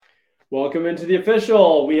Welcome into the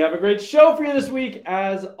official. We have a great show for you this week,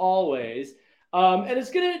 as always. And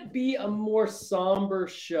it's going to be a more somber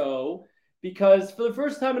show because for the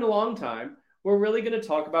first time in a long time, we're really going to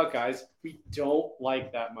talk about guys we don't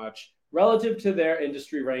like that much relative to their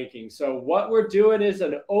industry ranking. So, what we're doing is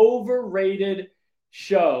an overrated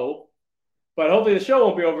show, but hopefully the show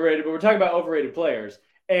won't be overrated, but we're talking about overrated players.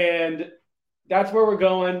 And that's where we're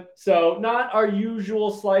going. So, not our usual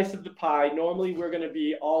slice of the pie. Normally, we're going to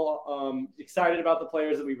be all excited about the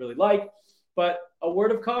players that we really like. But a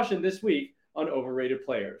word of caution this week on overrated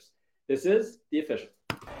players. This is the official.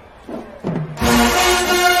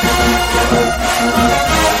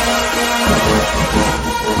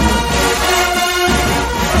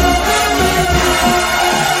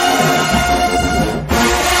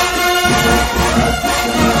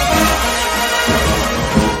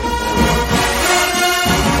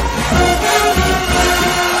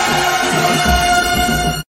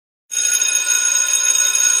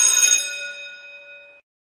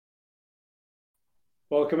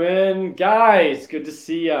 Welcome in, guys. Good to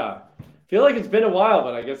see ya. Feel like it's been a while,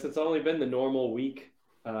 but I guess it's only been the normal week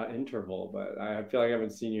interval. But I feel like I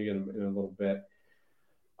haven't seen you in a little bit.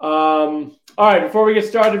 All right, before we get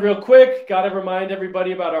started real quick, got to remind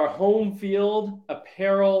everybody about our home field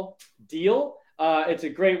apparel deal. It's a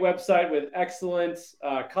great website with excellent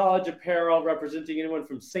college apparel representing anyone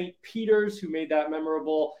from St. Peter's, who made that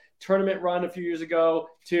memorable tournament run a few years ago,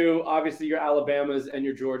 to obviously your Alabamas and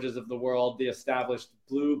your Georgias of the world, the established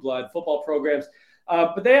blue blood football programs.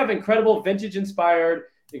 But they have incredible vintage-inspired,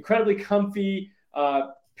 incredibly comfy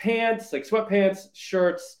pants, like sweatpants,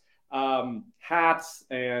 shirts, hats,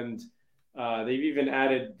 and they've even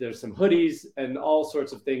added, there's some hoodies and all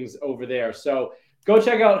sorts of things over there. So go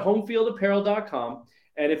check out homefieldapparel.com.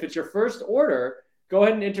 And if it's your first order, go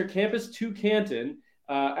ahead and enter Campus2Canton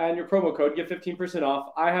and your promo code, get 15%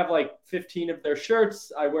 off. I have like 15 of their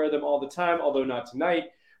shirts. I wear them all the time, although not tonight.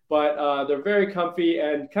 But they're very comfy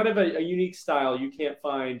and kind of a unique style you can't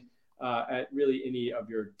find at really any of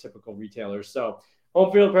your typical retailers. So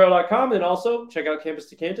homefieldapparel.com, and also check out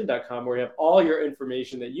campus2canton.com, where you have all your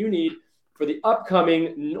information that you need for the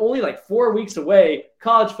upcoming, only like 4 weeks away,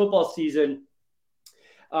 college football season.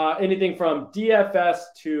 Anything from DFS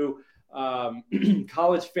to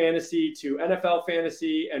college fantasy to NFL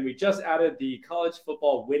fantasy. And we just added the college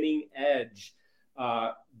football winning edge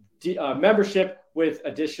membership with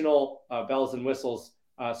additional bells and whistles.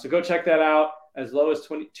 So go check that out, as low as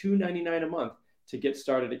 $22.99 a month to get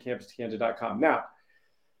started at campus2canton.com. Now,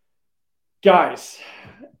 guys,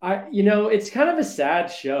 it's kind of a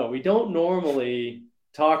sad show. We don't normally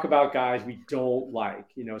talk about guys we don't like.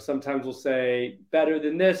 Sometimes we'll say better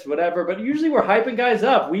than this, whatever, but usually we're hyping guys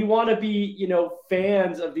up. We want to be,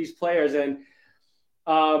 fans of these players. And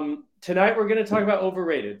tonight we're going to talk about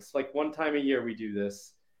overrated. It's like one time a year we do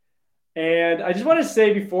this. And I just want to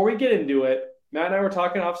say before we get into it, Matt and I were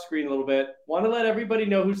talking off screen a little bit. Want to let everybody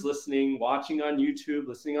know who's listening, watching on YouTube,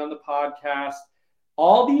 listening on the podcast.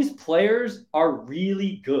 All these players are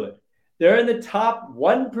really good. They're in the top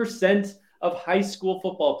 1% of high school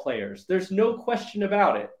football players. There's no question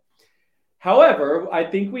about it. However, I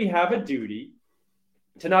think we have a duty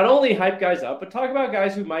to not only hype guys up, but talk about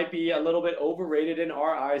guys who might be a little bit overrated in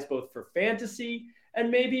our eyes, both for fantasy and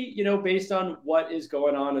maybe, based on what is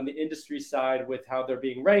going on the industry side with how they're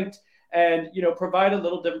being ranked, and, provide a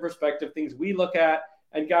little different perspective, things we look at,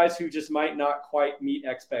 and guys who just might not quite meet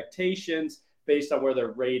expectations based on where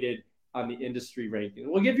they're rated on the industry ranking.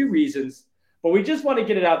 We'll give you reasons, but we just want to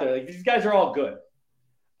get it out there. Like, these guys are all good.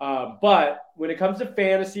 But when it comes to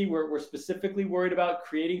fantasy, we're specifically worried about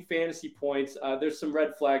creating fantasy points. There's some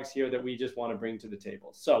red flags here that we just want to bring to the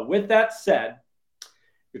table. So with that said,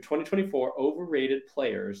 your 2024 overrated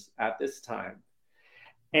players at this time.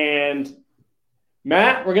 And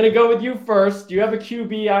Matt, we're going to go with you first. You have a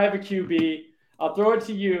QB. I have a QB. I'll throw it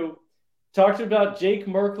to you. Talk to about Jake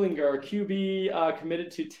Merklinger, QB committed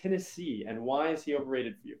to Tennessee, and why is he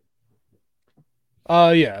overrated for you?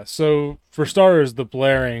 Yeah. So for starters, the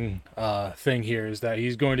blaring thing here is that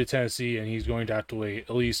he's going to Tennessee and he's going to have to wait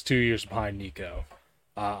at least 2 years behind Nico.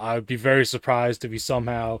 I would be very surprised if he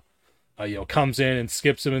somehow, comes in and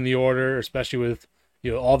skips him in the order, especially with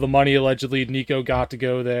all the money allegedly Nico got to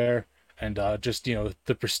go there, and just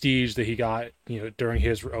the prestige that he got during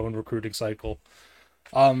his own recruiting cycle.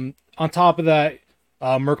 On top of that,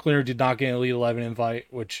 Merklinger did not get an Elite 11 invite,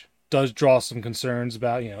 which does draw some concerns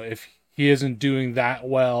about if he isn't doing that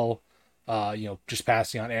well, just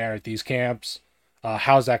passing on air at these camps.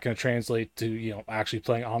 How's that going to translate to, actually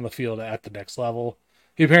playing on the field at the next level?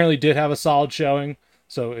 He apparently did have a solid showing.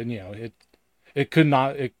 So, it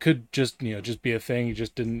could just just be a thing. He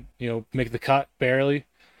just didn't make the cut barely,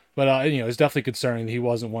 but it's definitely concerning that he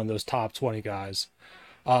wasn't one of those top 20 guys.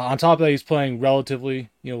 On top of that, he's playing relatively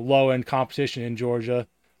low end competition in Georgia.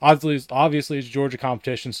 Obviously, it's Georgia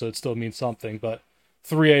competition, so it still means something. But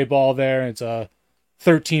 3A ball there, and it's a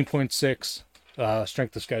 13.6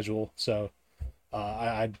 strength of schedule, so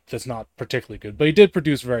that's not particularly good. But he did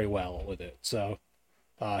produce very well with it, so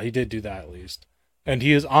he did do that at least. And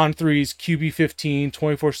he is on threes QB 15,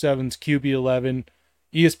 24/7's QB 11,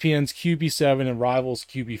 ESPN's QB 7, and Rivals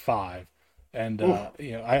QB 5. And Oof.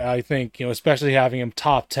 I think especially having him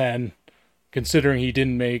top 10, considering he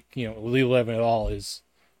didn't make Elite 11 at all, is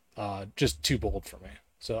just too bold for me.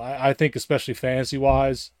 So I think especially fantasy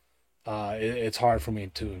wise, it's hard for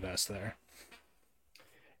me to invest there.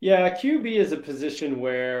 Yeah, QB is a position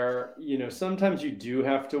where, sometimes you do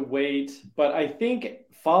have to wait, but I think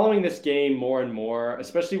following this game more and more,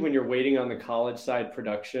 especially when you're waiting on the college side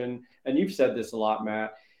production, and you've said this a lot,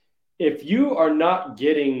 Matt, if you are not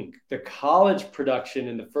getting the college production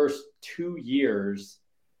in the first 2 years,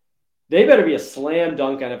 they better be a slam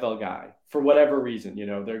dunk NFL guy for whatever reason.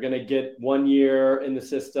 They're going to get 1 year in the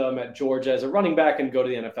system at Georgia as a running back and go to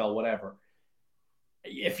the NFL, whatever.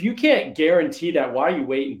 If you can't guarantee that, why are you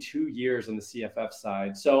waiting 2 years on the CFF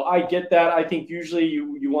side? So I get that. I think usually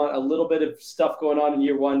you want a little bit of stuff going on in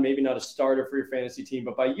year one, maybe not a starter for your fantasy team,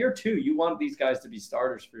 but by year two, you want these guys to be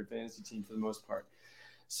starters for your fantasy team for the most part.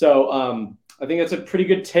 So I think that's a pretty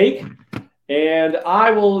good take. And I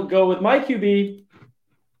will go with my QB,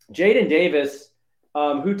 Jaden Davis,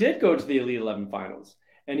 who did go to the Elite 11 finals,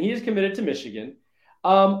 and he is committed to Michigan.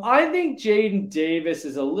 I think Jaden Davis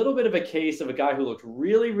is a little bit of a case of a guy who looked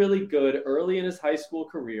really, really good early in his high school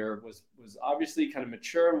career, was obviously kind of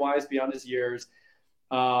mature and wise beyond his years,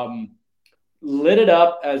 lit it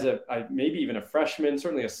up as maybe even a freshman,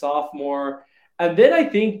 certainly a sophomore, and then I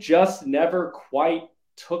think just never quite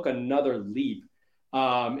took another leap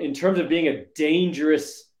in terms of being a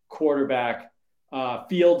dangerous quarterback,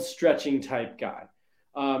 field stretching type guy.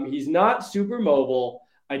 He's not super mobile.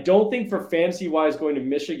 I don't think for fantasy wise going to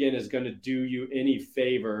Michigan is going to do you any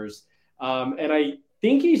favors. And I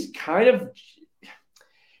think he's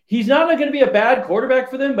not going to be a bad quarterback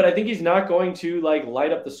for them, but I think he's not going to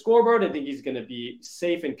light up the scoreboard. I think he's going to be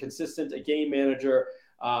safe and consistent, a game manager,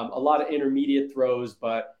 a lot of intermediate throws,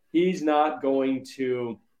 but he's not going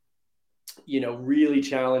to, really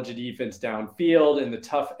challenge a defense downfield and the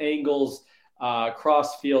tough angles,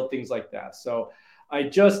 cross field, things like that. So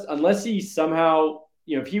unless he somehow,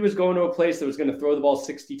 if he was going to a place that was going to throw the ball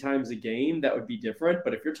 60 times a game, that would be different.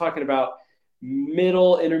 But if you're talking about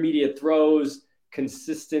middle intermediate throws,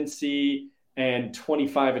 consistency, and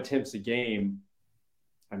 25 attempts a game,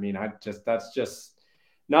 I mean, that's just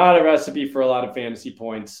not a recipe for a lot of fantasy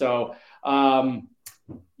points. So, Jaden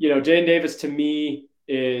Davis to me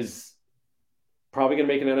is probably going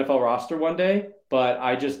to make an NFL roster one day, but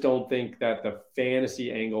I just don't think that the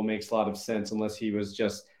fantasy angle makes a lot of sense unless he was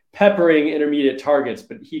just peppering intermediate targets,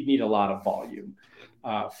 but he'd need a lot of volume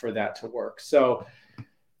for that to work. So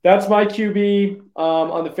that's my QB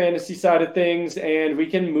on the fantasy side of things. And we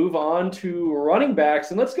can move on to running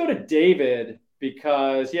backs. And let's go to David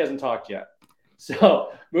because he hasn't talked yet.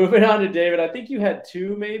 So moving on to David, I think you had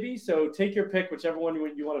two maybe. So take your pick, whichever one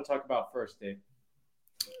you want to talk about first, Dave.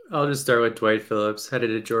 I'll just start with Dwight Phillips, headed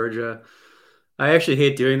to Georgia. I actually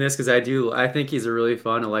hate doing this because I think he's a really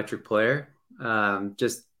fun electric player.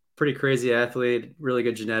 Just pretty crazy athlete, really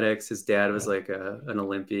good genetics. His dad was like an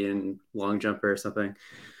Olympian long jumper or something.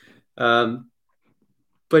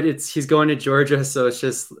 But he's going to Georgia, so it's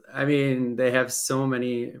just, I mean, they have so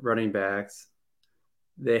many running backs.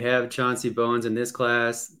 They have Chauncey Bones in this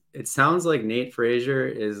class. It sounds like Nate Frazier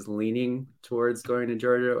is leaning towards going to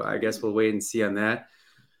Georgia. I guess we'll wait and see on that.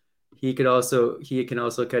 He can also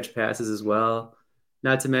catch passes as well.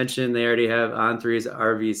 Not to mention they already have on threes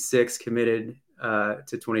RV6 committed to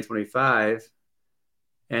 2025.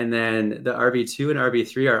 And then the RB2 and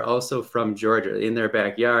RB3 are also from Georgia in their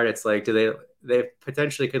backyard. It's like, they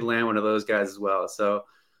potentially could land one of those guys as well. So,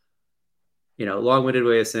 long-winded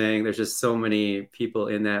way of saying there's just so many people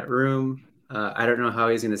in that room. I don't know how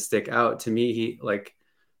he's going to stick out. To me, he won't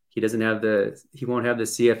have the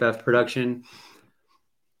CFF production,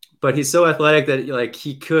 but he's so athletic that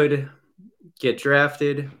he could get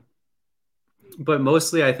drafted. But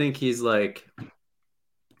mostly I think he's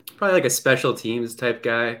probably a special teams type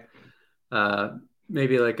guy.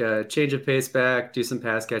 Maybe a change of pace back, do some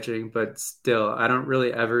pass catching, but still, I don't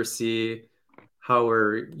really ever see how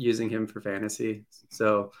we're using him for fantasy.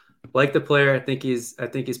 So, like the player, I think he's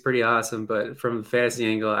pretty awesome, but from the fantasy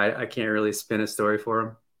angle, I can't really spin a story for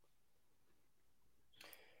him.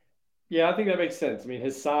 Yeah, I think that makes sense. I mean,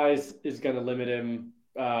 his size is going to limit him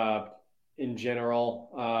in general.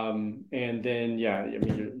 And then, yeah, I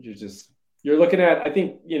mean, you're looking at, I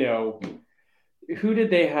think, who did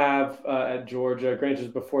they have at Georgia? Granted, it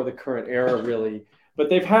was before the current era, really, but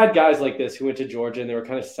they've had guys like this who went to Georgia and they were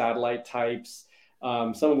kind of satellite types.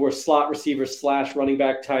 Some of them were slot receivers slash running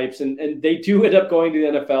back types, and they do end up going to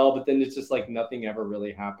the NFL, but then it's just like nothing ever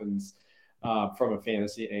really happens from a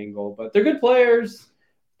fantasy angle. But they're good players.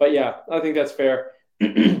 But yeah, I think that's fair.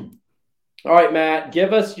 All right, Matt,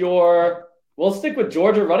 give us your. We'll stick with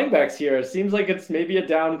Georgia running backs here. It seems like it's maybe a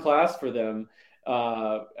down class for them,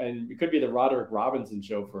 and it could be the Roderick Robinson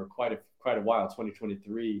show for quite a while.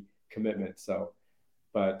 2023 commitment. So,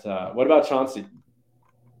 but what about Chauncey?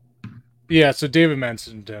 Yeah, so David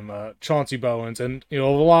mentioned him, Chauncey Bowens, and a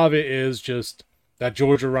lot of it is just that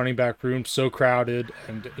Georgia running back room so crowded,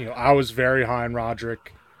 and I was very high on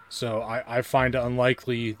Roderick, so I find it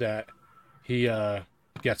unlikely that he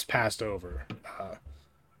gets passed over,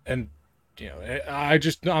 and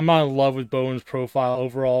I'm not in love with Bowens' profile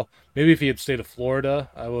overall. Maybe if he had stayed at Florida,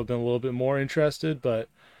 I would have been a little bit more interested, but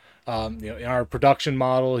in our production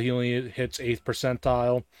model, he only hits eighth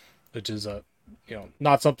percentile, which is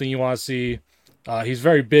not something you want to see. He's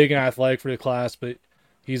very big and athletic for the class, but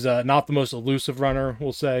he's not the most elusive runner.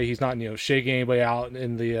 We'll say he's not shaking anybody out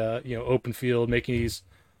in the open field, making these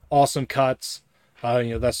awesome cuts.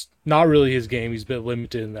 That's not really his game. He's a bit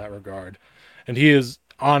limited in that regard, and he is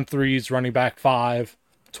on threes, running back 5,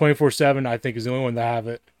 24/7. I think is the only one that have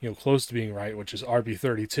it close to being right, which is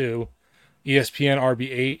RB32. ESPN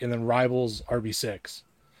RB8, and then Rivals RB6.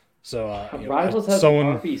 So Rivals has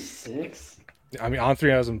RB6. I mean,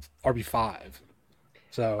 On3 has him RB5.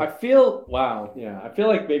 So I feel I feel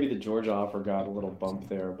like maybe the Georgia offer got a little bump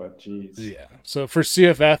there, but geez. Yeah. So for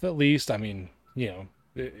CFF at least, I mean,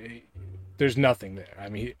 there's nothing there. I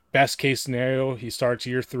mean, best case scenario, he starts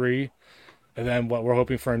year 3, and then we're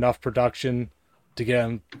hoping for enough production to get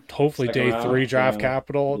him hopefully day 3 draft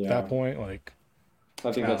capital at that point. Like,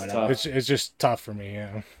 I think that's tough. It's just tough for me,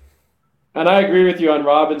 And I agree with you on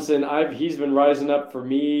Robinson. He's been rising up for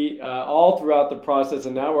me all throughout the process,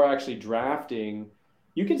 and now we're actually drafting.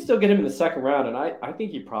 You can still get him in the second round, and I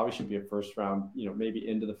think he probably should be a first round, maybe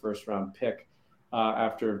into the first round pick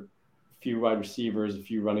after a few wide receivers, a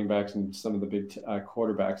few running backs, and some of the big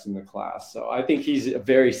quarterbacks in the class. So I think he's a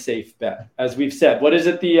very safe bet. As we've said, what is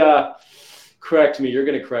it? Correct me. You're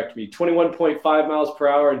going to correct me. 21.5 miles per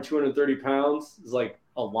hour and 230 pounds is like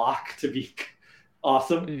a lock to be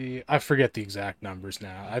awesome. I forget the exact numbers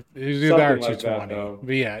now. It's either like 220.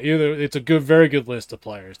 But yeah, it's a very good list of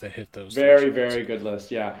players that hit those. Very good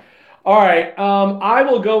list. Yeah. All right. I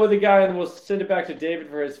will go with a guy, and we'll send it back to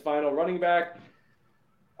David for his final running back.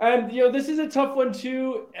 And this is a tough one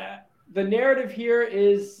too. The narrative here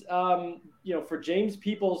is, for James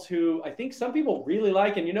Peoples, who I think some people really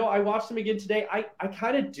like, and I watched him again today. I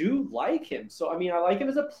kind of do like him. So I mean, I like him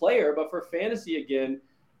as a player, but for fantasy again.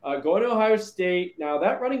 Going to Ohio State. Now,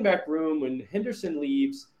 that running back room, when Henderson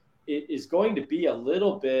leaves, it is going to be a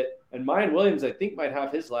little bit, and Mayan Williams, I think, might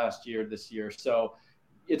have his last year this year. So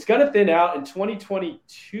it's going to thin out. In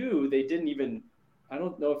 2022, they didn't even – I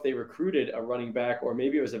don't know if they recruited a running back, or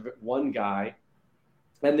maybe it was one guy.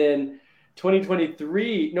 And then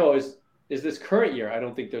 2023 – no, is this current year, I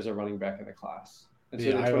don't think there's a running back in the class. And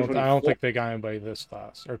so I don't think they got anybody this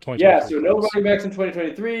class or 2023. Yeah, so no running backs in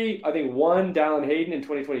 2023. I think one, Dallin Hayden, in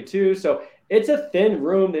 2022. So it's a thin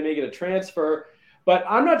room. They may get a transfer. But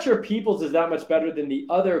I'm not sure Peoples is that much better than the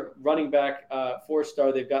other running back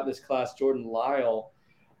 4-star they've got in this class, Jordan Lyle.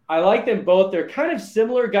 I like them both. They're kind of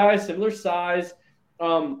similar guys, similar size.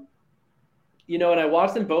 And I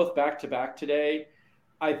watched them both back-to-back today.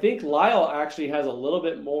 I think Lyle actually has a little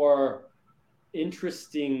bit more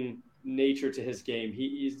interesting nature to his game.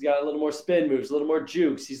 He's got a little more spin moves, a little more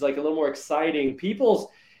jukes. He's like a little more exciting. Peoples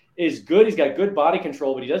is good. He's got good body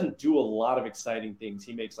control, but he doesn't do a lot of exciting things.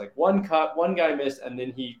 He makes like one cut, one guy miss, and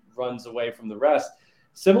then he runs away from the rest.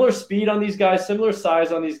 Similar speed on these guys, similar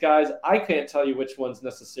size on these guys. I can't tell you which one's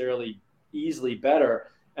necessarily easily better.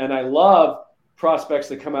 And I love prospects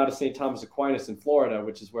that come out of St. Thomas Aquinas in Florida,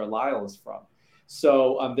 which is where Lyle is from.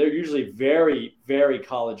 So they're usually very, very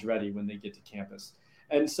college ready when they get to campus.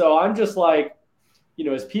 And so I'm just like,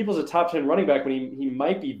 as Peoples a top 10 running back, when he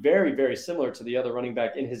might be very, very similar to the other running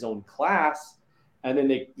back in his own class. And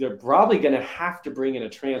then they're probably going to have to bring in a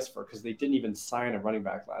transfer because they didn't even sign a running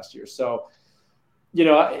back last year. So,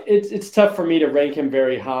 it's tough for me to rank him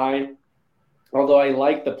very high. Although I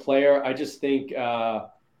like the player, I just think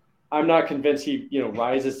I'm not convinced he,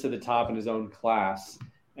 rises to the top in his own class.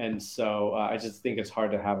 And so I just think it's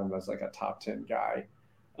hard to have him as like a top 10 guy.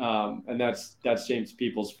 And that's James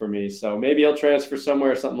Peoples for me. So maybe he'll transfer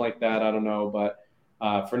somewhere or something like that. I don't know. But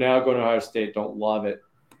for now, going to Ohio State, don't love it.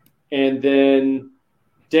 And then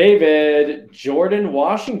David, Jordan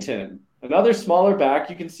Washington, another smaller back.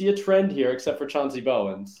 You can see a trend here, except for Chauncey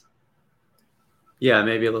Bowens. Yeah,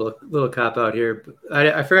 maybe a little cop out here.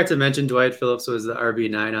 I forgot to mention Dwight Phillips was the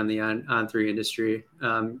RB9 on the on3 industry,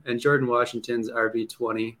 and Jordan Washington's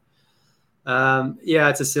RB20. Yeah,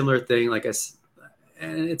 it's a similar thing.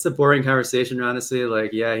 And it's a boring conversation, honestly.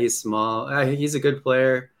 Like, yeah, he's small. He's a good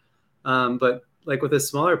player, but like with a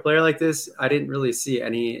smaller player like this, I didn't really see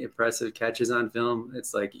any impressive catches on film.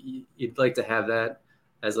 It's like you'd like to have that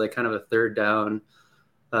as like kind of a third down.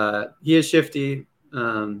 He is shifty.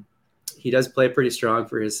 He does play pretty strong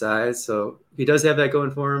for his size, so he does have that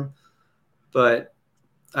going for him. But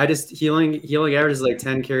he only averages like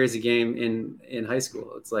 10 carries a game in high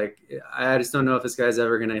school. It's like I just don't know if this guy's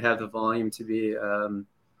ever going to have the volume to be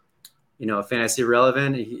fantasy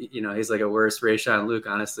relevant. He's like a worse Rayshawn Luke,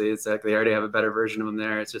 honestly. It's like they already have a better version of him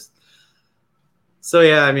there. It's just so,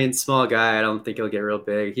 yeah, I mean, small guy. I don't think he'll get real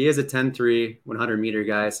big. He is a 10-3, 100-meter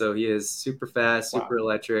guy, so he is super fast, super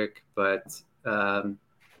electric, but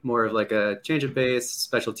more of like a change of pace,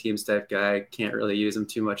 special teams type guy. Can't really use him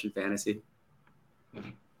too much in fantasy.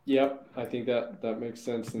 Yep, I think that makes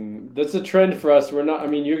sense. And that's a trend for us. You're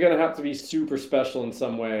going to have to be super special in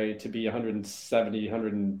some way to be 170,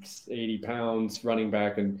 180 pounds running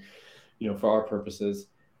back. And, for our purposes,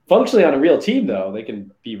 functionally on a real team, though, they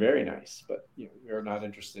can be very nice, but we're not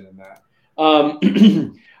interested in that. All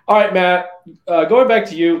right, Matt, going back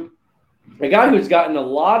to you, a guy who's gotten a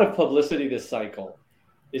lot of publicity this cycle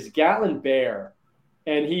is Gatlin Bair,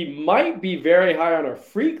 and he might be very high on our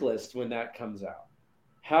freak list when that comes out.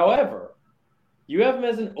 However, you have him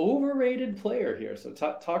as an overrated player here. So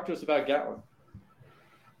talk to us about Gatlin.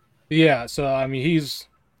 Yeah, so, I mean, he's,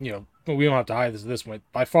 we don't have to hide this at this point,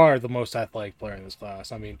 by far the most athletic player in this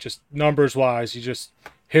class. I mean, just numbers-wise, he's just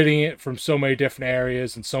hitting it from so many different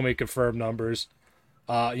areas and so many confirmed numbers.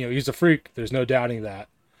 He's a freak. There's no doubting that.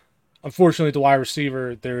 Unfortunately, the wide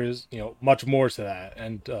receiver, there is, much more to that.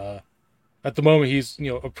 And at the moment, he's,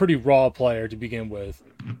 a pretty raw player to begin with.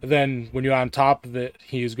 And then when you're on top of it,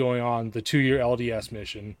 he is going on the 2-year LDS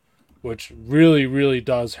mission, which really, really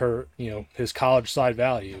does hurt, his college side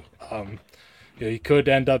value. He could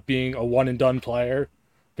end up being a one-and-done player,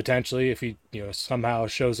 potentially, if he, somehow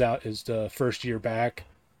shows out his first year back.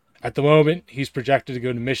 At the moment, he's projected to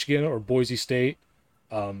go to Michigan or Boise State.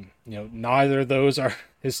 Neither of those are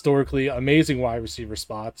historically amazing wide receiver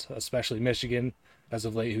spots, especially Michigan, as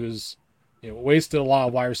of late, who's wasted a lot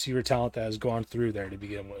of wide receiver talent that has gone through there to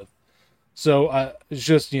begin with. So it's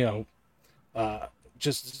just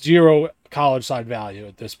just zero college side value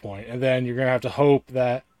at this point. And then you're gonna have to hope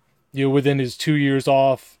that within his 2 years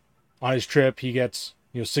off on his trip, he gets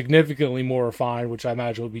significantly more refined, which I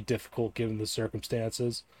imagine will be difficult given the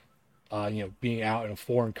circumstances. Being out in a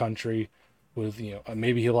foreign country with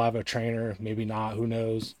maybe he'll have a trainer, maybe not, who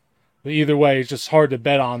knows. But either way, it's just hard to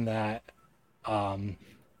bet on that.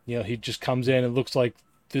 He just comes in and looks like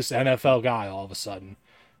this NFL guy all of a sudden.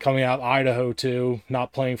 Coming out of Idaho too,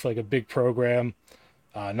 not playing for like a big program,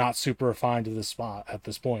 not super refined to this spot at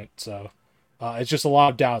this point. So it's just a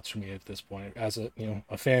lot of doubts for me at this point as a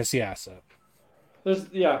fantasy asset.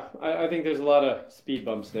 I think there's a lot of speed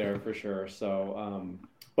bumps there for sure. So,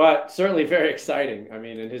 but certainly very exciting. I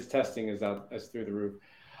mean, and his testing is through the roof.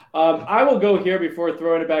 I will go here before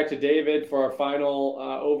throwing it back to David for our final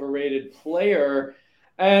overrated player.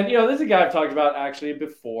 And, this is a guy I've talked about actually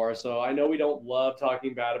before. So I know we don't love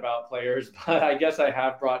talking bad about players, but I guess I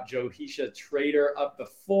have brought Johisha Trader up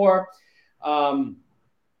before.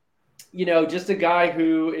 Just a guy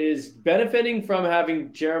who is benefiting from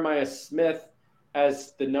having Jeremiah Smith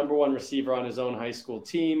as the number one receiver on his own high school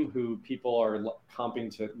team, who people are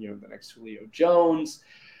comping to, the next Julio Jones.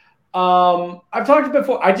 I've talked about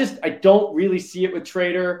before. I don't really see it with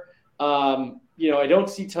Trader. I don't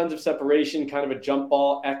see tons of separation, kind of a jump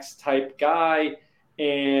ball X type guy.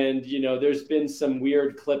 And, there's been some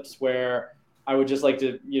weird clips where I would just like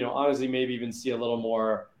to, honestly, maybe even see a little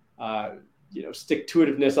more,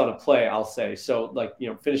 stick-to-itiveness on a play, I'll say. So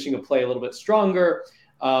finishing a play a little bit stronger.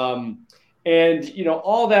 And,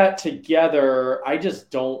 all that together, I just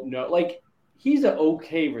don't know. Like, he's an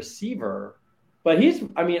okay receiver, but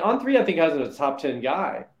on3, I think has a top 10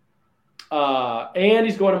 guy. And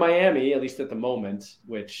he's going to Miami, at least at the moment,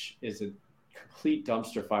 which is a complete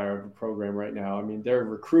dumpster fire of a program right now. I mean, their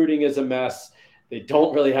recruiting is a mess. They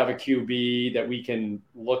don't really have a QB that we can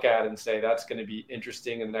look at and say that's going to be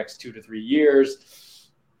interesting in the next 2 to 3 years.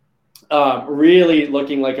 Really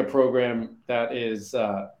looking like a program that is,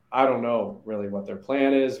 I don't know really what their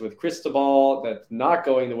plan is with Cristobal. That's not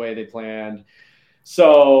going the way they planned.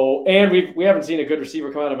 So, and we haven't seen a good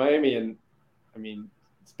receiver come out of Miami, and I mean,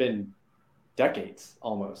 it's been decades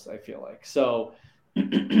almost, I feel like. So,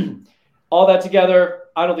 all that together,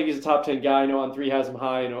 I don't think he's a top 10 guy. I know On3 has him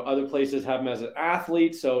high. I know other places have him as an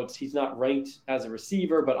athlete, so he's not ranked as a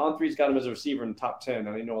receiver, but On3's got him as a receiver in the top 10, and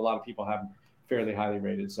I know a lot of people have him fairly highly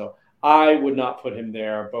rated. So I would not put him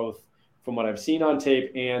there, both from what I've seen on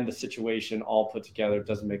tape and the situation all put together. It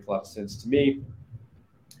doesn't make a lot of sense to me.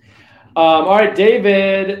 All right,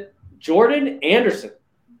 David, Jordan Anderson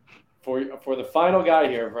for the final guy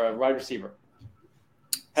here for a wide receiver.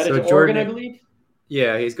 Headed to Oregon, I believe.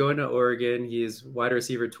 Yeah, he's going to Oregon. He's wide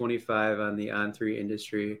receiver 25 on the On3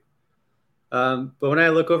 industry. But when I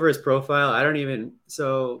look over his profile, I don't even.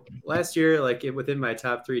 So last year, like within my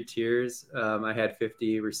top 3 tiers, I had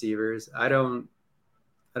 50 receivers. I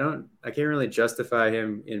can't really justify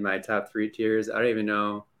him in my top 3 tiers. I don't even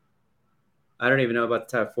know about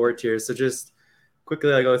the top 4 tiers. So just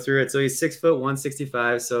quickly, I'll go through it. So he's 6 foot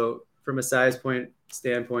 165. So from a size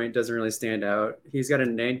standpoint, doesn't really stand out. He's got a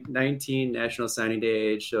 19 national signing day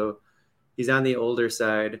age, so he's on the older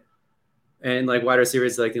side. And like wide receiver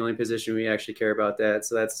is like the only position we actually care about that.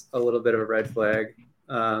 So that's a little bit of a red flag.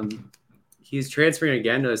 He's transferring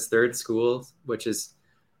again to his 3rd school, which is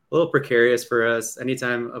a little precarious for us.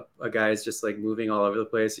 Anytime a guy is just like moving all over the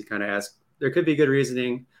place, you kind of ask, there could be good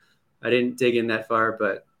reasoning. I didn't dig in that far,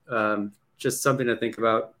 but just something to think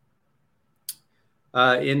about.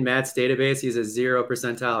 In Matt's database, he's a 0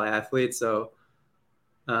 percentile athlete. So,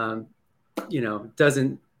 that's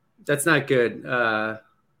not good.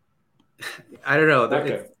 I don't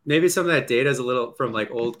know. Maybe some of that data is a little from like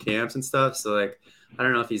old camps and stuff. So like, I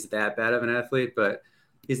don't know if he's that bad of an athlete, but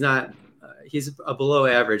he's not, he's a below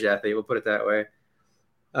average athlete. We'll put it that way.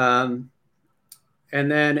 And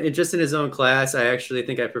then just in his own class, I actually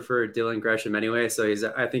think I prefer Dylan Gresham anyway. So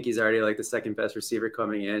I think he's already like the 2nd best receiver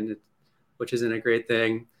coming in, which isn't a great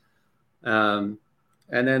thing. And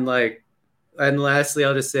lastly,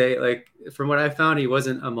 I'll just say, like, from what I found, he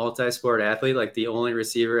wasn't a multi-sport athlete, like the only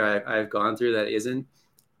receiver I've gone through that isn't.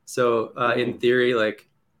 So in theory, like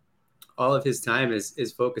all of his time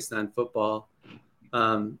is focused on football.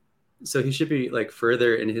 So he should be like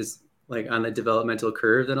further in his, like on the developmental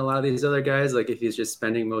curve than a lot of these other guys. Like if he's just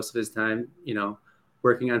spending most of his time,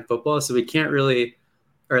 working on football. So we can't really,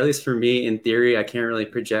 or at least for me, in theory, I can't really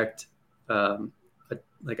project a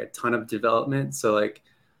ton of development. So like,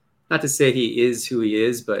 not to say he is who he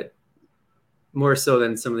is, but more so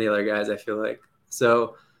than some of the other guys, I feel like.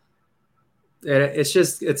 So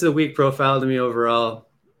it's a weak profile to me overall.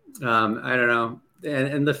 I don't know.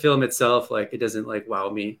 And the film itself, like it doesn't like wow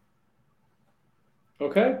me.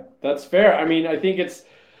 Okay, that's fair. I mean, I think it's,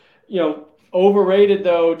 overrated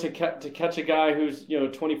though to catch a guy who's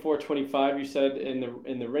 24, 25. You said in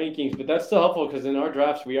the rankings, but that's still helpful because in our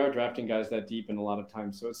drafts we are drafting guys that deep in a lot of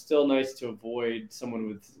times. So it's still nice to avoid someone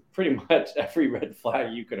with pretty much every red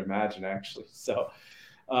flag you could imagine, actually. So,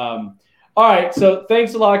 all right. So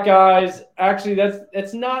thanks a lot, guys. Actually,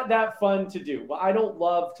 that's not that fun to do. Well, I don't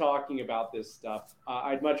love talking about this stuff.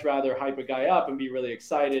 I'd much rather hype a guy up and be really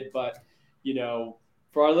excited, but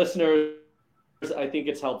for our listeners, I think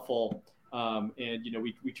it's helpful. And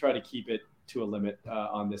we try to keep it to a limit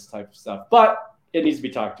on this type of stuff, but it needs to be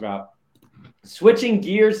talked about. Switching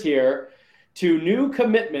gears here to new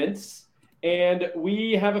commitments, and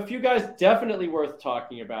we have a few guys definitely worth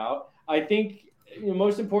talking about. I think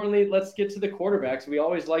most importantly, let's get to the quarterbacks. We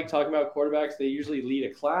always like talking about quarterbacks. They usually lead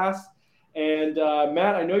a class. And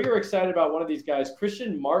Matt, I know you're excited about one of these guys,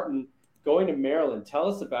 Christian Martin, going to Maryland. Tell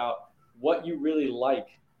us about what you really like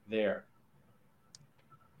there.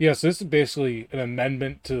 Yeah, so this is basically an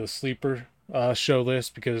amendment to the sleeper show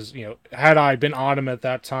list because, had I been on him at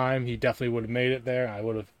that time, he definitely would have made it there. I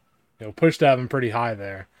would have, pushed to have him pretty high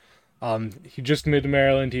there. He just committed to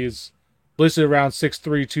Maryland. He's listed around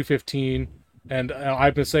 6'3", 215. And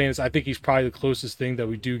I've been saying this, I think he's probably the closest thing that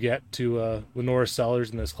we do get to Lenora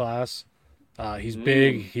Sellers in this class. He's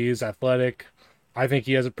big. He's athletic. I think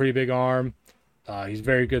he has a pretty big arm. He's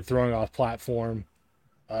very good throwing off platform.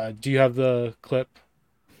 Do you have the clip,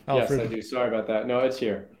 Alfred? Yes, I do. Sorry about that. No, it's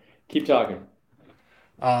here. Keep talking.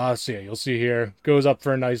 So yeah, you'll see here. Goes up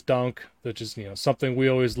for a nice dunk, which is something we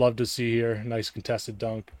always love to see here. Nice contested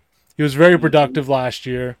dunk. He was very productive last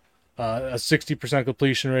year. A 60%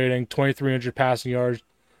 completion rating, 2,300 passing yards,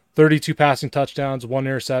 32 passing touchdowns, 1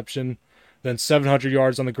 interception, then 700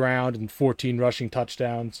 yards on the ground and 14 rushing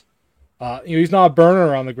touchdowns. He's not a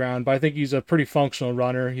burner on the ground, but I think he's a pretty functional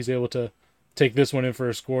runner. He's able to take this one in for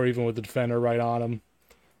a score, even with the defender right on him.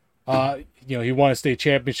 He won a state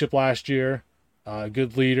championship last year.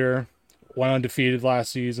 Good leader, went undefeated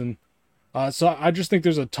last season. So I just think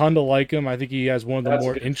there's a ton to like him. I think he has one of the That's a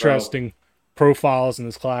more good throw. interesting profiles in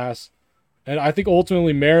this class, and I think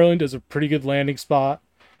ultimately Maryland is a pretty good landing spot.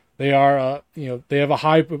 They are, they have a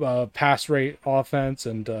high pass rate offense,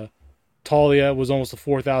 and Talia was almost a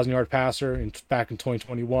 4,000-yard passer back in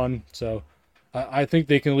 2021. So I think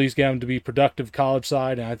they can at least get him to be productive college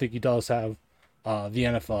side, and I think he does have the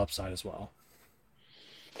NFL upside as well.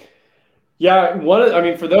 Yeah,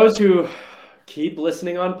 for those who keep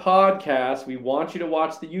listening on podcasts, we want you to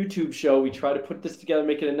watch the YouTube show. We try to put this together,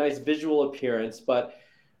 make it a nice visual appearance. But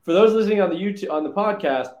for those listening on the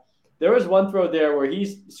podcast, there was one throw there where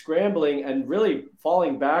he's scrambling and really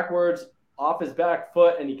falling backwards off his back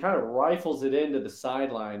foot, and he kind of rifles it into the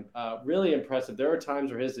sideline. Really impressive. There are times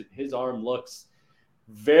where his arm looks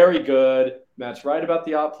very good. Matt's right about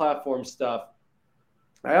the off-platform stuff.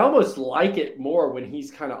 I almost like it more when he's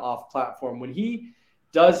kind of off-platform. When he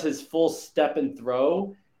does his full step and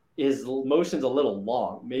throw, his motion's a little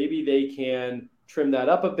long. Maybe they can trim that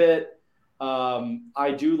up a bit.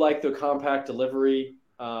 I do like the compact delivery,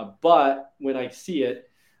 but when I see it,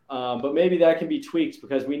 but maybe that can be tweaked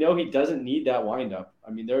because we know he doesn't need that windup.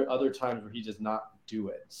 I mean, there are other times where he does not do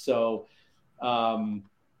it. So,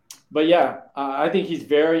 but yeah, I think he's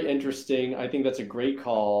very interesting. I think that's a great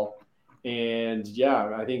call. And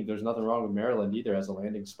yeah, I think there's nothing wrong with Maryland either as a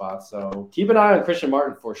landing spot. So keep an eye on Christian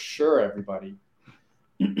Martin for sure, everybody.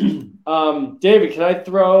 David, can I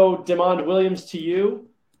throw DeMond Williams to you,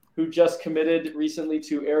 who just committed recently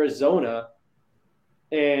to Arizona?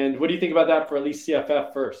 And what do you think about that for at least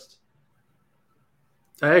CFF first?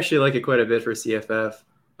 I actually like it quite a bit for CFF.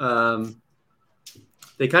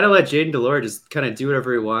 They kind of let Jaden Delore just kind of do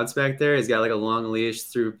whatever he wants back there. He's got like a long leash,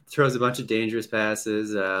 throws a bunch of dangerous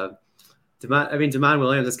passes. DeMond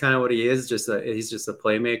Williams is kind of what he is. He's just a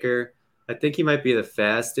playmaker. I think he might be the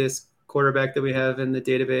fastest quarterback that we have in the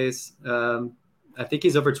database. I think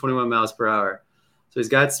he's over 21 miles per hour. So he's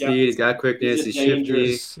got speed, he's got quickness, he's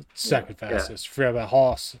shifty. Second fastest. Forget about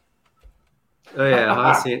Haas. Oh yeah,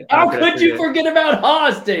 Haas. How could you forget about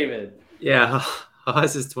Haas, David? Yeah,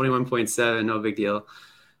 Haas is 21.7, no big deal.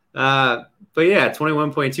 But yeah,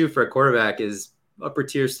 21.2 for a quarterback is upper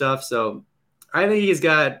tier stuff. So I think he's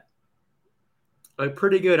got a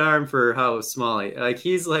pretty good arm for how small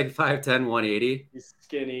he's like 5'10", 180. He's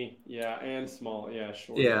skinny, yeah, and small, yeah,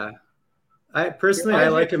 short. Yeah. I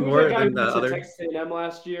like him more than the other. Texas A&M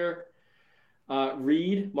last year.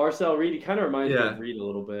 Marcel Reed, he kind of reminds me of Reed a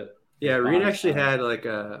little bit. Yeah, Reed actually had like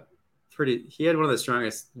he had one of the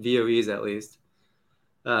strongest VOEs at least.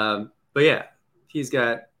 But yeah, he's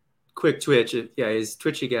got quick twitch. Yeah, he's a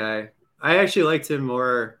twitchy guy. I actually liked him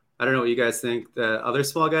more. I don't know what you guys think. The other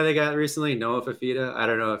small guy they got recently, Noah Fafita. I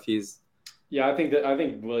don't know if he's. Yeah, I think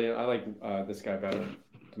William. I like this guy better.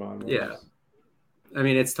 Come on. Yeah. I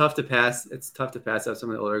mean, it's tough to pass. It's tough to pass up some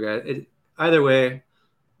of the older guys. Either way,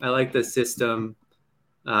 I like the system.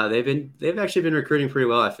 They've actually been recruiting pretty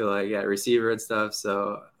well. I feel like receiver and stuff.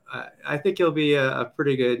 So I think he'll be a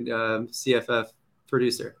pretty good CFF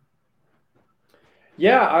producer.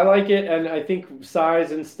 Yeah, I like it, and I think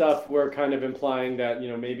size and stuff. We're kind of implying that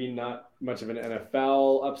maybe not much of an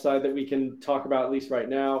NFL upside that we can talk about at least right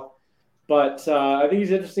now. But I think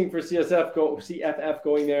he's interesting for CFF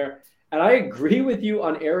going there. And I agree with you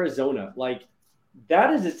on Arizona. Like,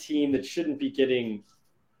 that is a team that shouldn't be getting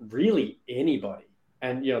really anybody.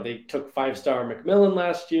 And, they took 5-star McMillan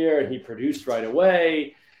last year, and he produced right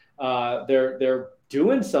away. They're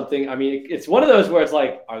doing something. I mean, it's one of those where it's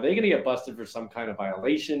like, are they going to get busted for some kind of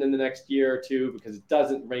violation in the next year or two? Because it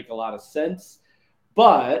doesn't make a lot of sense.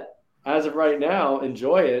 But as of right now,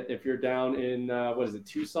 enjoy it if you're down in,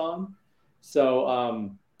 Tucson?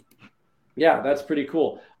 So, yeah, that's pretty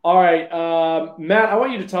cool. All right, Matt, I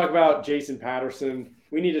want you to talk about Jason Patterson.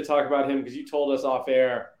 We need to talk about him because you told us off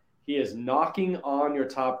air he is knocking on your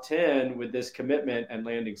top 10 with this commitment and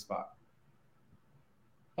landing spot.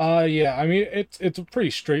 Yeah, I mean it's a pretty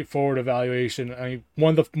straightforward evaluation. I mean,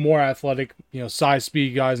 one of the more athletic, size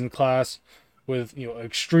speed guys in the class with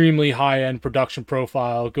extremely high end production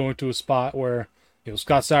profile, going to a spot where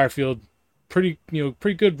Scott Satterfield pretty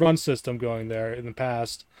good run system going there in the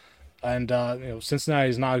past. And Cincinnati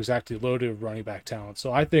is not exactly loaded with running back talent,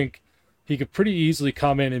 so I think he could pretty easily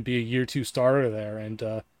come in and be a year 2 starter there, and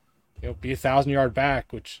be a 1,000-yard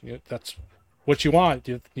back, which that's what you want.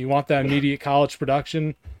 You want that immediate college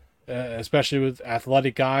production, especially with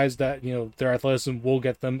athletic guys that their athleticism will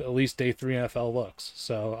get them at least day 3 NFL looks.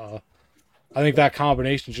 So I think that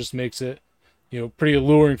combination just makes it pretty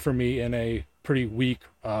alluring for me in a pretty weak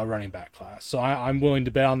running back class. So I'm willing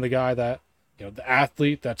to bet on the guy that, the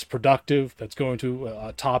athlete that's productive, that's going to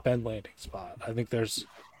a top end landing spot. I think there's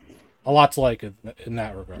a lot to like in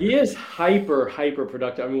that regard. He is hyper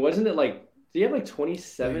productive. I mean, wasn't it like, did he have like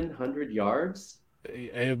 2,700 yards?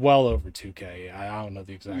 Well over 2K. I don't know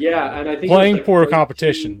the exact Yeah, number. and I think it was Playing like poor 13.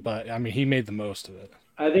 competition, but I mean, he made the most of it.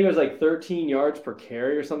 I think it was like 13 yards per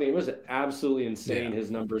carry or something. It was absolutely insane, Yeah.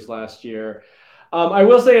 his numbers last year. I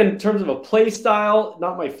will say, in terms of a play style,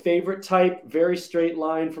 not my favorite type. Very straight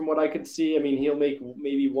line from what I could see. I mean, he'll make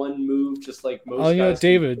maybe one move, just like Oh, most guys do,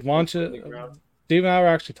 David, put one want foot in the you? ground. Dave and I were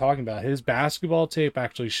actually talking about it. His basketball tape.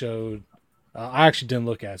 Actually showed. I actually didn't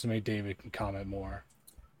look at it, so maybe David can comment more.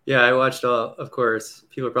 Yeah, I watched all. Of course,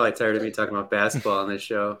 people are probably tired of me talking about basketball on this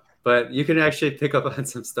show, but you can actually pick up on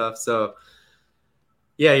some stuff. So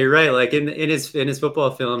yeah, you're right. Like in his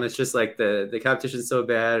football film, it's just like the competition's so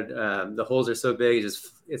bad, the holes are so big.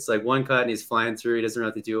 It's like one cut and he's flying through. He doesn't really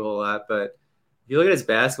have to do a whole lot. But if you look at his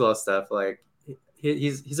basketball stuff, like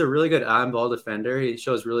he's a really good on ball defender. He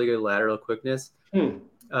shows really good lateral quickness. Hmm.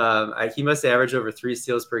 He must average over 3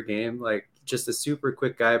 steals per game. Like just a super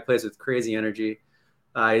quick guy, plays with crazy energy.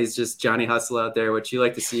 He's just Johnny Hustle out there, which you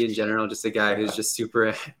like to see in general. Just a guy who's just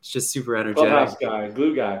super Clubhouse energetic. guy,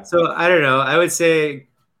 glue guy. So I don't know. I would say,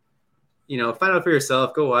 find out for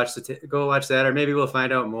yourself. Go watch that, or maybe we'll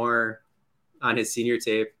find out more on his senior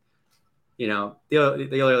tape. The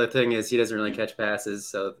only other thing is he doesn't really catch passes,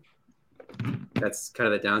 so that's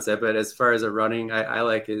kind of the downside. But as far as a running, I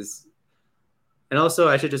like his. And also,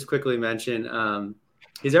 I should just quickly mention,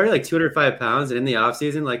 he's already like 205 pounds, and in the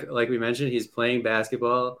offseason, like we mentioned, he's playing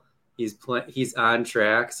basketball. He's on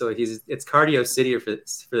track, so it's cardio city for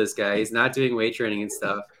this guy. He's not doing weight training and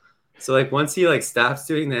stuff. So like once he like stops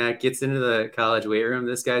doing that, gets into the college weight room,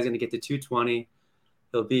 this guy's gonna get to 220.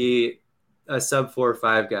 He'll be a sub 4 or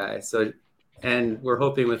 5 guy. So, and we're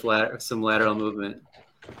hoping with some lateral movement.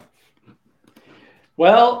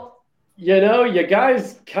 Well, you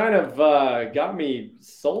guys kind of got me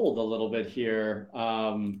sold a little bit here.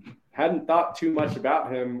 Hadn't thought too much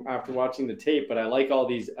about him after watching the tape, but I like all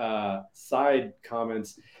these side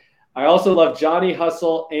comments. I also love Johnny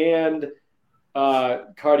Hustle and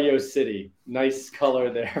Cardio City. Nice color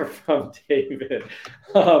there from David.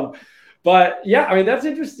 But yeah, I mean, that's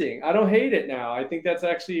interesting. I don't hate it now. I think that's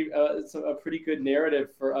actually it's a pretty good narrative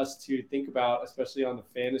for us to think about, especially on the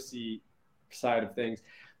fantasy side of things.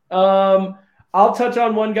 I'll touch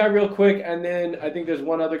on one guy real quick, and then I think there's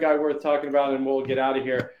one other guy worth talking about, and we'll get out of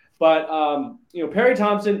here. But Perry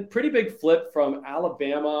Thompson, pretty big flip from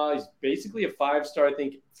Alabama. He's basically a 5-star, I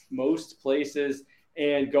think, most places.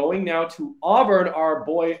 And going now to Auburn, our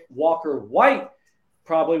boy Walker White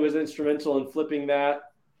probably was instrumental in flipping that.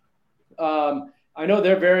 I know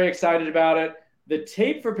they're very excited about it. The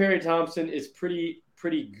tape for Perry Thompson is pretty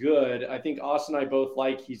good. I think Austin and I both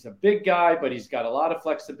like. He's a big guy, but he's got a lot of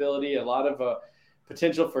flexibility, a lot of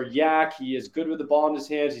potential for yak. He is good with the ball in his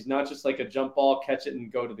hands. He's not just like a jump ball, catch it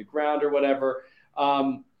and go to the ground or whatever.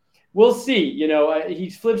 We'll see. He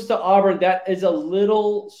flips to Auburn. That is a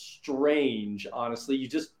little strange, honestly. You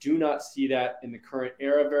just do not see that in the current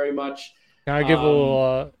era very much. Can I give a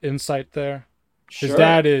little insight there? Sure.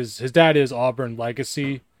 His dad is Auburn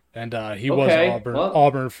legacy, and he was an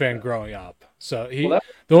Auburn fan growing up. So the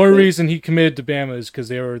only reason he committed to Bama is because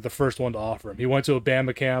they were the first one to offer him. He went to a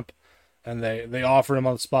Bama camp, and they offered him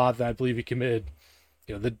on the spot. And I believe he committed,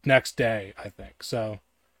 the next day. I think so.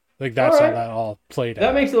 I think that's how that all played out.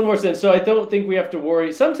 That makes a little more sense. So I don't think we have to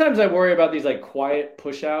worry. Sometimes I worry about these like quiet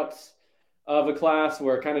push-outs of a class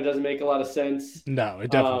where it kind of doesn't make a lot of sense. No,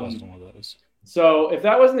 it definitely wasn't one of those. So if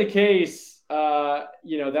that wasn't the case,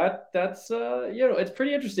 that's it's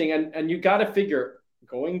pretty interesting. And you got to figure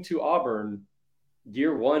going to Auburn,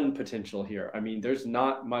 year one potential here. I mean, there's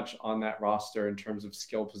not much on that roster in terms of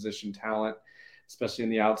skill position talent, especially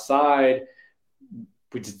in the outside.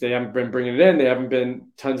 They haven't been bringing it in. They haven't been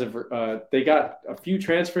tons of they got a few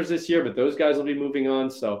transfers this year, but those guys will be moving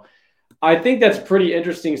on. So I think that's pretty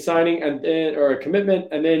interesting signing or a commitment.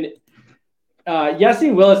 And then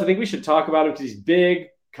Yassine Willis, I think we should talk about him because he's big,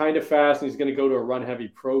 kind of fast, and he's going to go to a run-heavy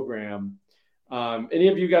program. Any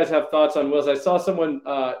of you guys have thoughts on Willis? I saw someone,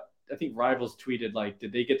 I think Rivals tweeted, like,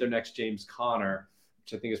 did they get their next James Conner,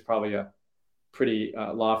 which I think is probably a pretty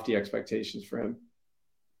lofty expectations for him.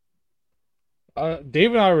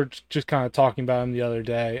 Dave and I were just kind of talking about him the other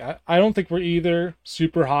day. I don't think we're either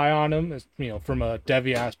super high on him, from a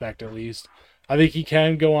Devy aspect at least. I think he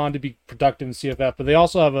can go on to be productive in CFF, but they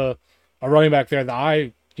also have a running back there that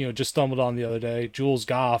I just stumbled on the other day, Jules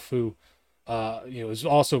Goff, who is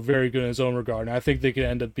also very good in his own regard. And I think they could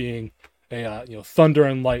end up being a thunder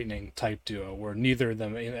and lightning type duo where neither of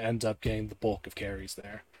them ends up getting the bulk of carries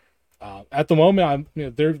there. At the moment,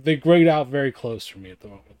 they grade out very close for me at the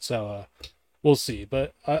moment, so we'll see.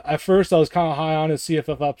 But at first, I was kind of high on his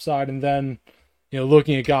CFF upside, and then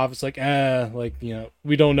looking at Goff, it's like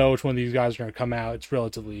we don't know which one of these guys are going to come out. It's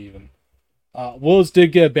relatively even. Willis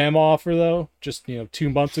did get a Bama offer though, just 2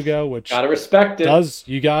 months ago, which gotta respect it.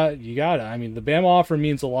 You got it. I mean, the Bama offer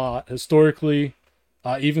means a lot historically.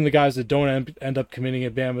 Even the guys that don't end up committing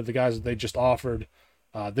at Bama, the guys that they just offered,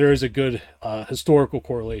 there is a good historical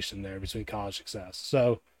correlation there between college success.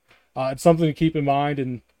 So it's something to keep in mind.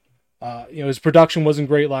 And his production wasn't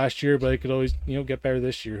great last year, but it could always get better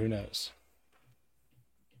this year. Who knows?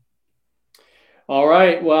 All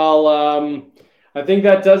right. Well, I think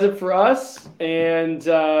that does it for us. And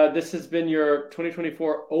this has been your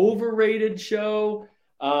 2024 Overrated show.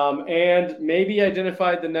 And maybe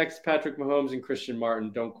identified the next Patrick Mahomes and Christian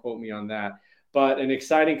Martin. Don't quote me on that. But an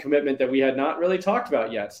exciting commitment that we had not really talked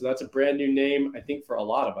about yet. So that's a brand new name, I think, for a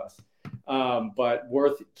lot of us, but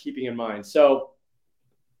worth keeping in mind. So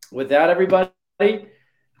with that, everybody,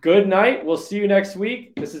 good night. We'll see you next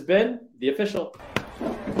week. This has been The Official.